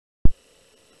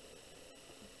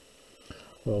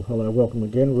Well, hello, welcome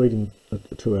again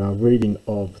to our reading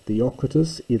of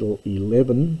Theocritus, Idyll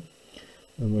 11,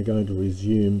 and we're going to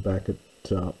resume back at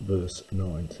verse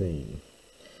 19.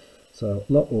 So,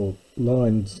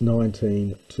 lines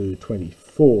 19 to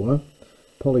 24,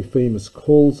 Polyphemos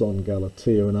calls on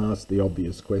Galateia and asks the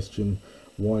obvious question,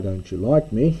 "Why don't you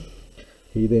like me?"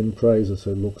 He then praises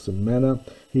her looks and manner.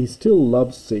 He's still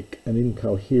lovesick and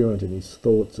incoherent in his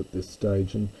thoughts at this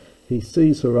stage, and he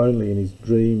sees her only in his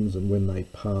dreams and when they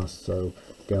pass, so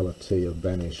Galateia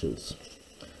vanishes.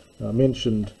 I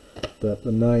mentioned that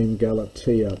the name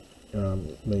Galateia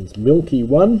means milky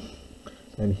one,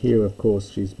 and here of course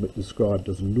she's described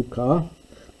as luca,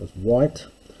 as white.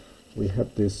 We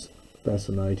have this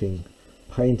fascinating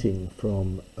painting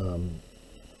from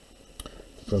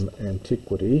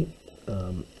antiquity,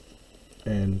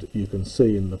 and you can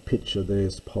see in the picture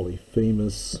there's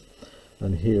Polyphemos,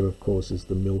 and here of course is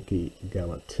the milky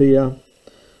Galateia.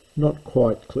 Not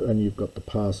quite clear, and you've got the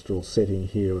pastoral setting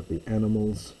here of the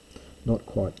animals. Not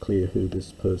quite clear who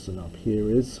this person up here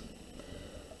is,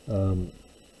 but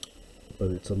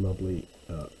it's a lovely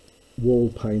wall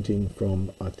painting from,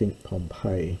 I think,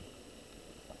 Pompeii.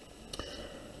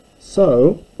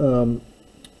 So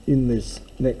in this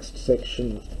next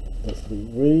section that we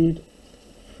read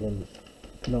from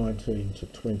 19 to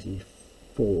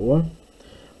 24,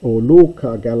 O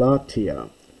Luca Galateia,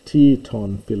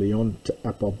 Tieton filiont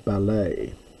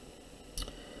apobale,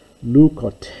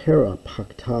 Leucotera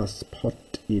pactas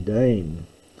pot idein,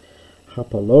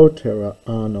 Hapalotera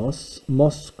anos,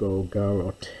 Mosco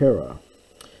garotera,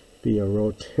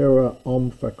 Theorotera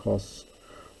omphakos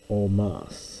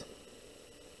omas.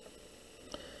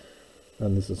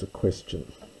 And this is a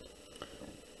question.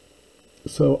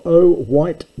 So, O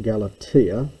white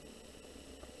Galateia,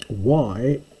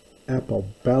 why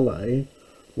apobale?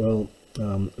 Well,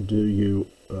 do you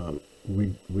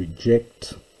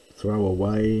reject, throw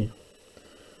away,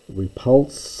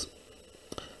 repulse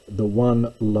the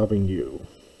one loving you?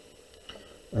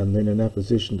 And then in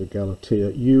apposition to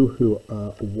Galateia, you who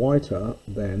are whiter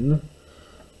than,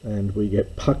 and we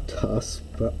get pactas,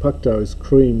 but pacto is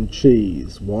cream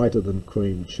cheese, whiter than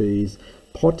cream cheese.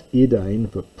 Pot idein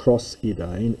for pros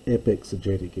idein,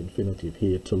 epexegetic infinitive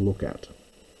here, to look at.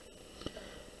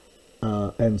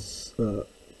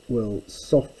 Well,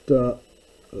 softer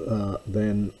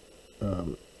than,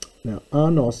 now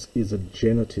anos is a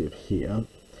genitive here.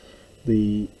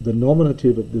 The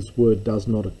nominative of this word does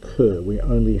not occur. We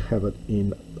only have it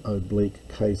in oblique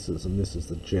cases, and this is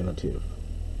the genitive.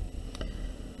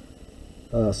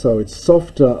 So it's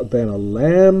softer than a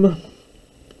lamb,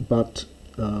 but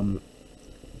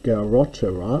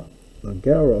garotera,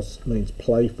 garos means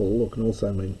playful, or can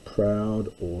also mean proud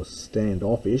or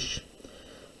standoffish,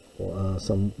 or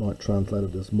some might translate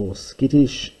it as more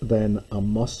skittish than a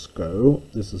Moscow.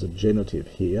 This is a genitive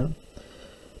here,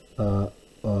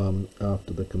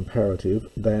 after the comparative,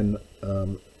 than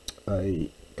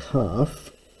a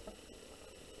calf.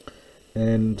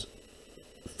 And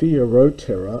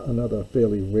Theorotera, another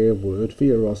fairly rare word.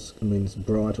 Theoros means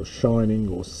bright or shining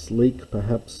or sleek,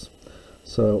 perhaps.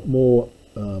 So more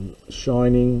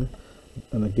shining,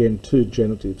 and again two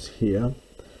genitives here.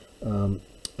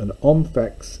 An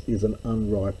omphax is an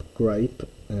unripe grape,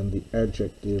 and the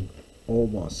adjective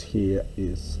almos here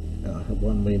is,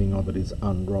 one meaning of it is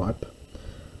unripe.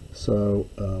 So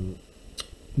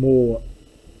more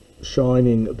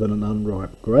shining than an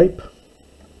unripe grape.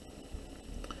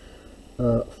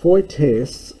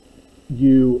 Phoites,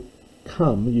 you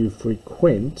come, you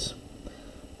frequent.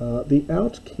 The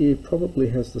out here probably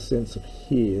has the sense of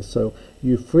here, so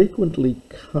you frequently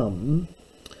come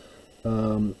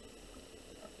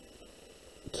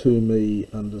to me,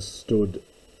 understood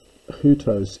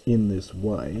hutos in this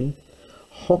way.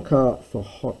 Hoka for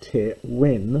hote,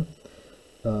 when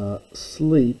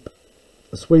sleep,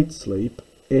 sweet sleep,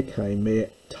 eke me,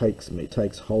 takes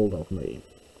hold of me.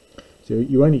 So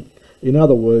you only, in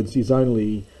other words, he's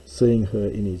only seeing her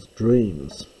in his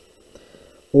dreams.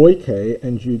 Oike,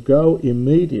 and you go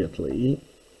immediately,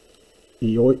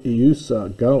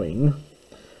 iusa, going,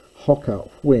 hoka,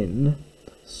 when,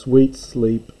 sweet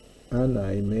sleep,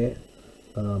 anime,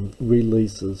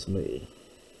 releases me.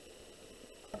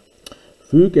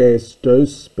 Fuges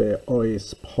dospe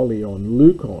ois polyon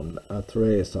lukon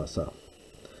athresasa.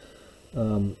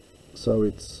 So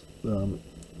it's,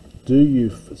 do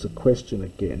you, it's a question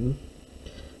again.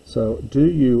 So, do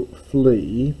you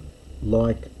flee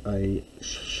like a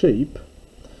sheep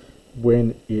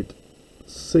when it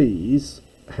sees,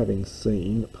 having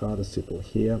seen, participle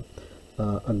here,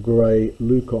 a grey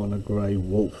lukon, a grey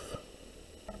wolf?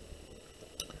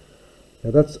 Now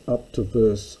that's up to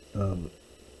verse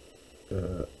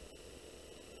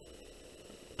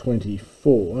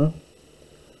 24.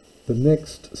 The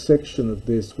next section of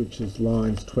this, which is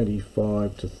lines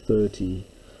 25 to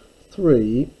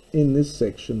 33, in this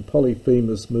section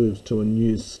Polyphemus moves to a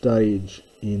new stage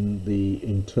in the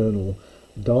internal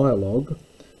dialogue.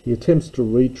 He attempts to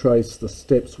retrace the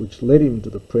steps which led him to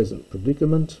the present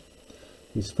predicament.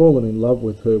 He's fallen in love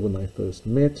with her when they first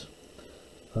met,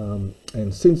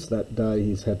 and since that day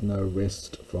he's had no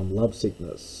rest from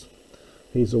lovesickness.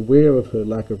 He's aware of her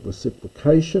lack of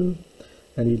reciprocation,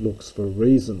 and he looks for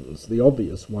reasons. The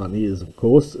obvious one is, of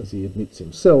course, as he admits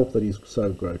himself, that he's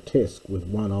so grotesque, with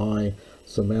one eye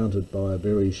surmounted by a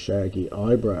very shaggy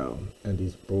eyebrow and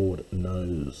his broad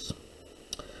nose.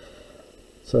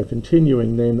 So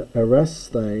continuing then,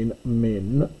 Erasthein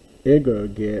men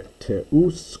egoge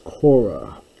teus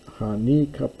chora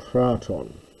hanika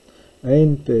praton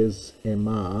entes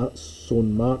ema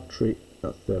sunmatri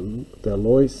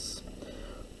thelois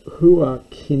hua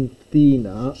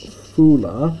kinthina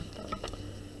fula,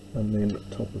 and then at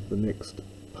the top of the next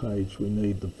page we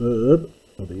need the verb,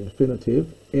 or the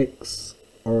infinitive, ex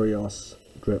orios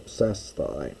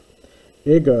drepsasthai,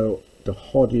 ego de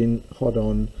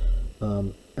hodon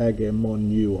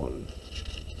agemonuon.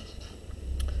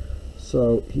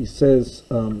 So he says,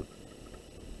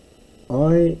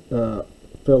 I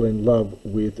fell in love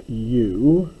with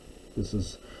you. This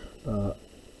is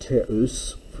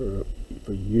teus for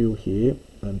you here,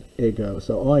 and ego.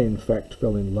 So I in fact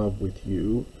fell in love with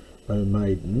you, O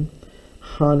maiden.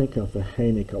 Hanika for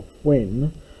Hanika,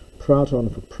 when.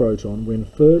 Praton for proton, when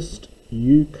first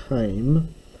you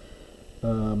came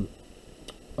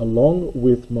along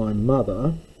with my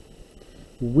mother,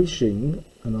 wishing,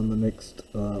 and on the next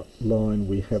line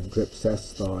we have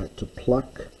drepsasthai, to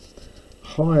pluck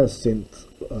hyacinth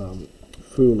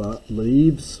fula,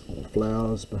 leaves or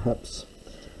flowers perhaps,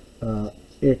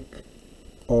 ek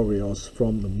orios,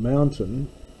 from the mountain,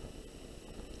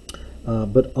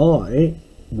 but I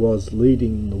was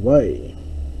leading the way.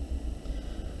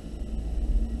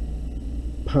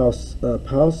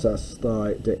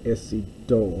 Pausasthai de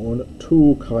esidon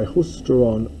tu kai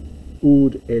husteron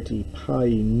ud eti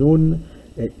pai nun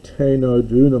ekteno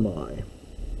dunamai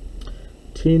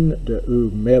tin de u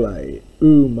mele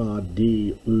u ma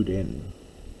di uden.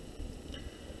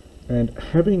 And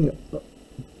having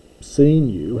seen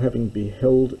you, having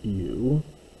beheld you,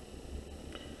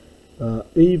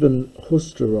 even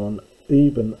husteron,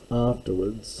 even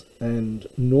afterwards, and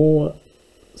nor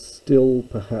still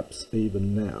perhaps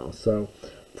even now. So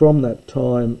from that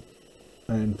time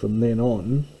and from then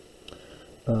on,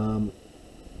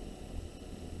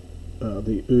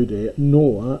 the ude,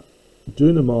 nor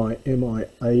dunamai am I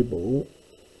able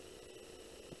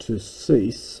to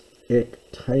cease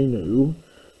ektenu,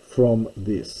 from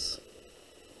this.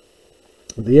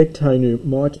 The ektenu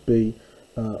might be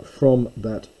from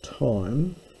that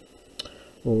time,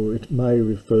 or it may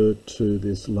refer to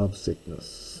this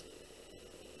lovesickness.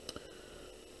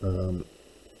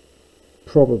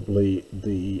 Probably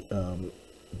the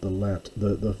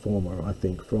former, I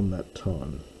think, from that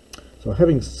time. So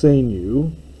having seen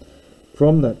you,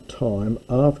 from that time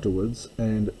afterwards,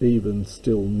 and even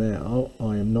still now,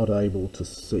 I am not able to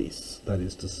cease, that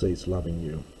is, to cease loving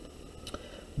you.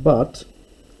 But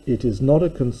it is not a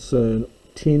concern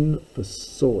tin for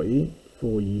soy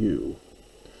for you.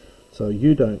 So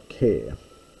you don't care.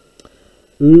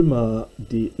 Uma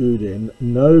di uden,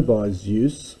 no by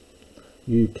Zeus,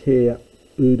 you care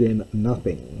uden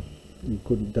nothing. You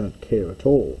don't care at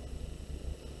all.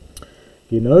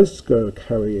 Ginosko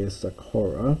caries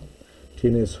acora,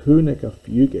 tines hunica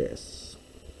fuges.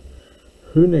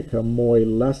 Hunica moi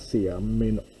lassia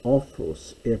min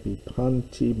ophrus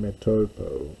epipanti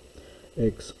metopo,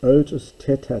 ex otus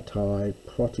tetatai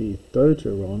proti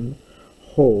thoteron,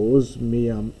 hors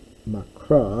mia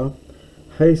macra,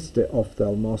 haste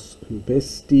ophthalmos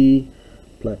hubesti,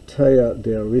 platea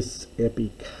deris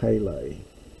epicale.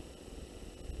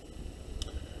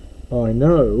 I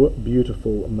know,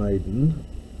 beautiful maiden,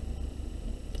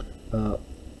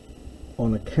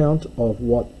 on account of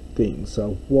what thing.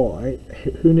 So why,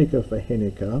 hunica for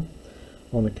henica,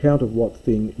 on account of what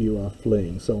thing you are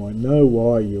fleeing. So I know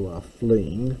why you are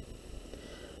fleeing.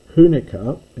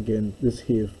 Hunica, again, this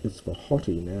here is for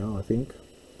hottie now, I think,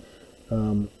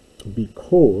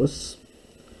 because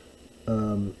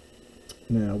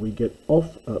now we get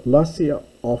off lassia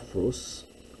ophrus,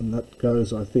 and that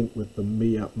goes, I think, with the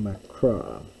mia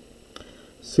macra.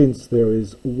 Since there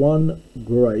is one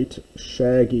great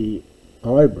shaggy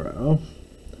eyebrow,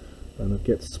 and it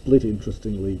gets split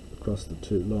interestingly across the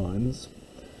two lines,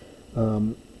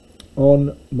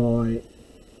 on my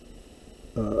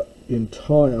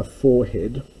entire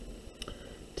forehead.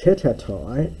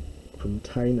 Tetatai, from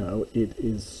Tano, it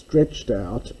is stretched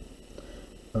out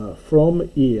from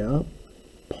ear,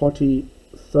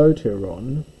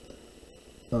 potithoteron,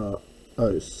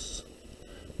 os.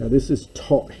 Now this is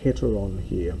tot heteron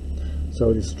here.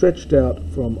 So it is stretched out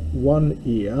from one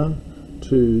ear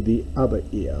to the other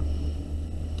ear.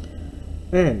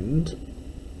 And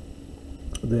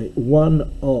the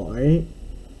one eye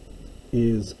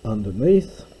is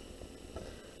underneath,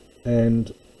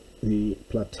 and the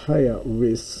platea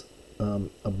ris,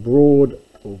 a broad,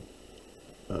 or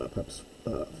perhaps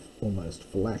almost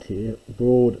flat here,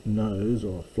 broad nose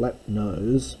or a flat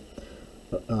nose,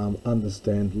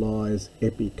 understand lies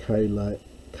epicalae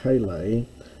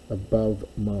above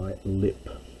my lip.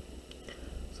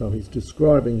 So he's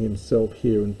describing himself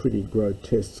here in pretty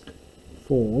grotesque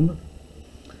form,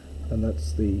 and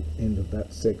that's the end of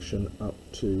that section up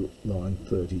to line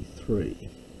 33.